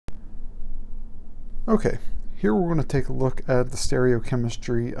Okay, here we're going to take a look at the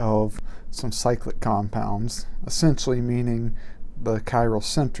stereochemistry of some cyclic compounds, essentially meaning the chiral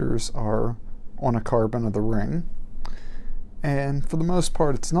centers are on a carbon of the ring. And for the most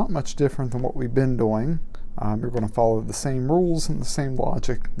part, it's not much different than what we've been doing. You're going to follow the same rules and the same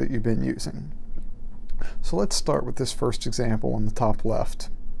logic that you've been using. So let's start with this first example on the top left.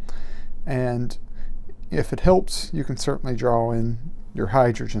 And if it helps, you can certainly draw in your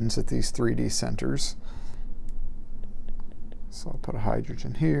hydrogens at these 3D centers. So I'll put a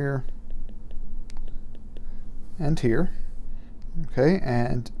hydrogen here and here. Okay,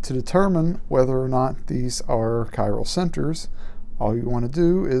 and to determine whether or not these are chiral centers, all you want to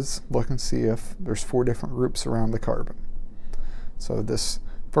do is look and see if there's 4 different groups around the carbon. So this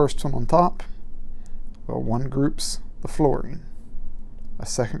first one on top, well, one group's the fluorine, a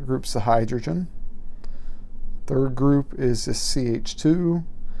second group's the hydrogen, third group is this CH2,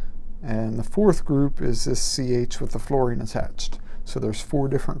 and the fourth group is this CH with the fluorine attached. So there's 4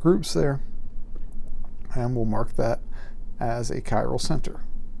 different groups there, and we'll mark that as a chiral center.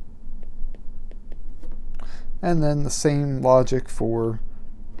 And then the same logic for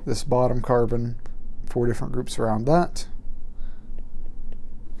this bottom carbon, 4 different groups around that.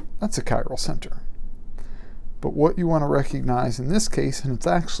 That's a chiral center. But what you want to recognize in this case, and it's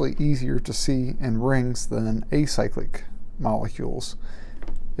actually easier to see in rings than acyclic molecules,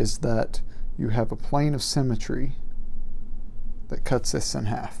 is that you have a plane of symmetry that cuts this in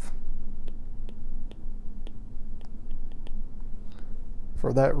half.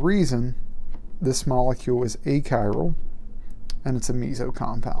 For that reason, this molecule is achiral, and it's a meso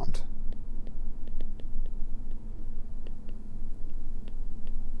compound.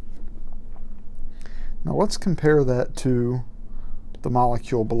 Now let's compare that to the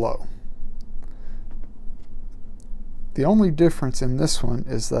molecule below. The only difference in this one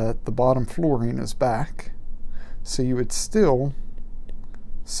is that the bottom fluorine is back, so you would still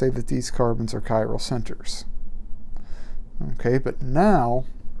say that these carbons are chiral centers. Okay, but now,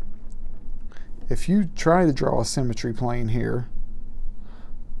 if you try to draw a symmetry plane here,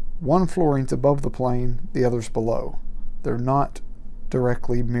 one fluorine's above the plane, the other's below. They're not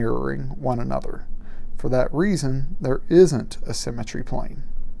directly mirroring one another. For that reason, there isn't a symmetry plane.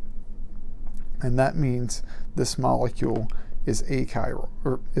 And that means this molecule is achiral,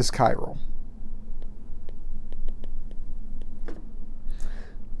 or is chiral.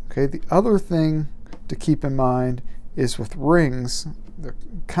 Okay, the other thing to keep in mind is with rings, they're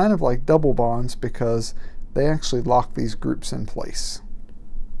kind of like double bonds because they actually lock these groups in place.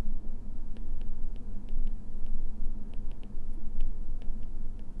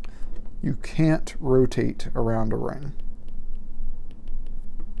 You can't rotate around a ring.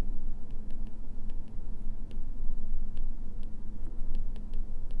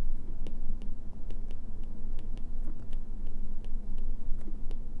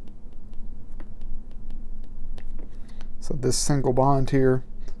 So this single bond here,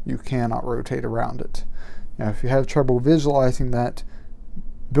 you cannot rotate around it. Now, if you have trouble visualizing that,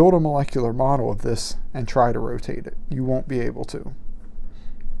 build a molecular model of this and try to rotate it. You won't be able to.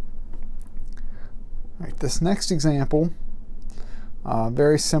 All right, this next example,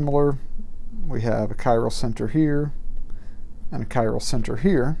 very similar. We have a chiral center here and a chiral center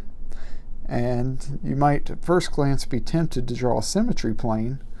here. And you might at first glance be tempted to draw a symmetry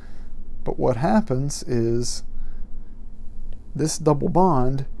plane, but what happens is this double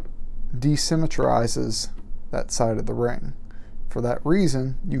bond desymmetrizes that side of the ring. For that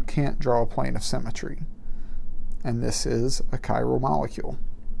reason, you can't draw a plane of symmetry. And this is a chiral molecule.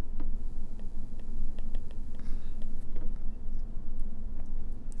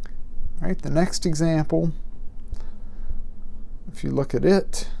 All right, the next example, if you look at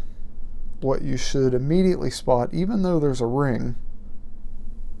it, what you should immediately spot, even though there's a ring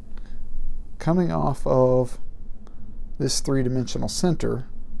coming off of this 3-dimensional center,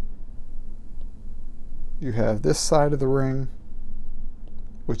 you have this side of the ring,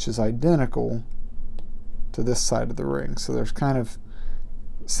 which is identical to this side of the ring. So there's kind of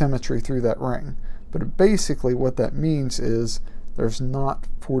symmetry through that ring. But basically what that means is there's not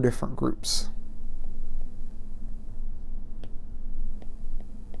 4 different groups.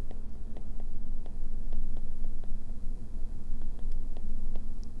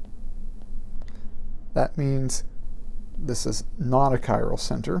 That means this is not a chiral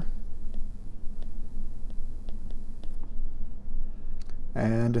center.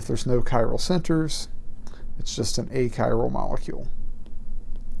 And if there's no chiral centers, it's just an achiral molecule.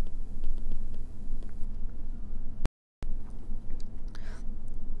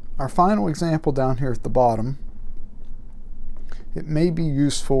 Our final example down here at the bottom, it may be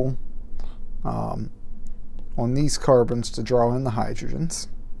useful on these carbons to draw in the hydrogens.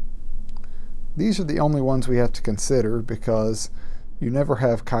 These are the only ones we have to consider because you never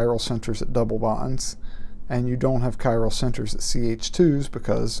have chiral centers at double bonds, and you don't have chiral centers at CH2s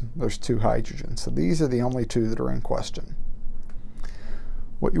because there's 2 hydrogens. So these are the only 2 that are in question.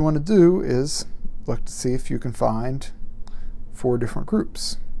 What you want to do is look to see if you can find 4 different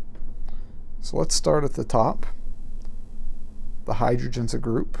groups. So let's start at the top. The hydrogen's a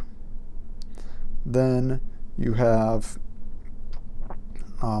group. Then you have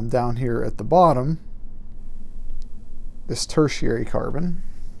down here at the bottom this tertiary carbon.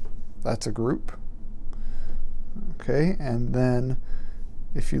 That's a group. Okay, and then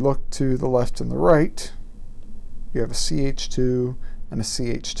if you look to the left and the right, you have a CH2 and a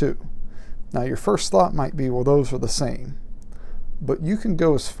CH2. Now your first thought might be, well, those are the same. But you can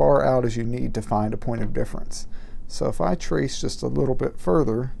go as far out as you need to find a point of difference. So if I trace just a little bit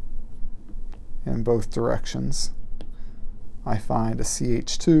further in both directions, I find a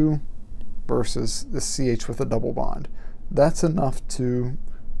CH2 versus the CH with a double bond. That's enough to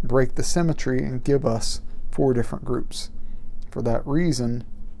break the symmetry and give us 4 different groups. For that reason,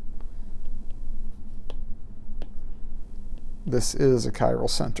 this is a chiral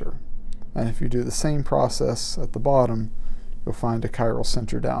center. And if you do the same process at the bottom, you'll find a chiral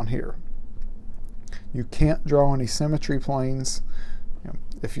center down here. You can't draw any symmetry planes.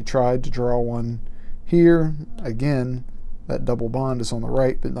 If you tried to draw one here, again, that double bond is on the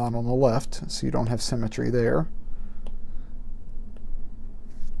right but not on the left, so you don't have symmetry there.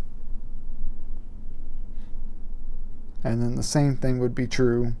 And then the same thing would be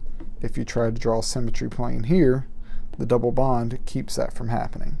true if you tried to draw a symmetry plane here. The double bond keeps that from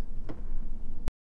happening.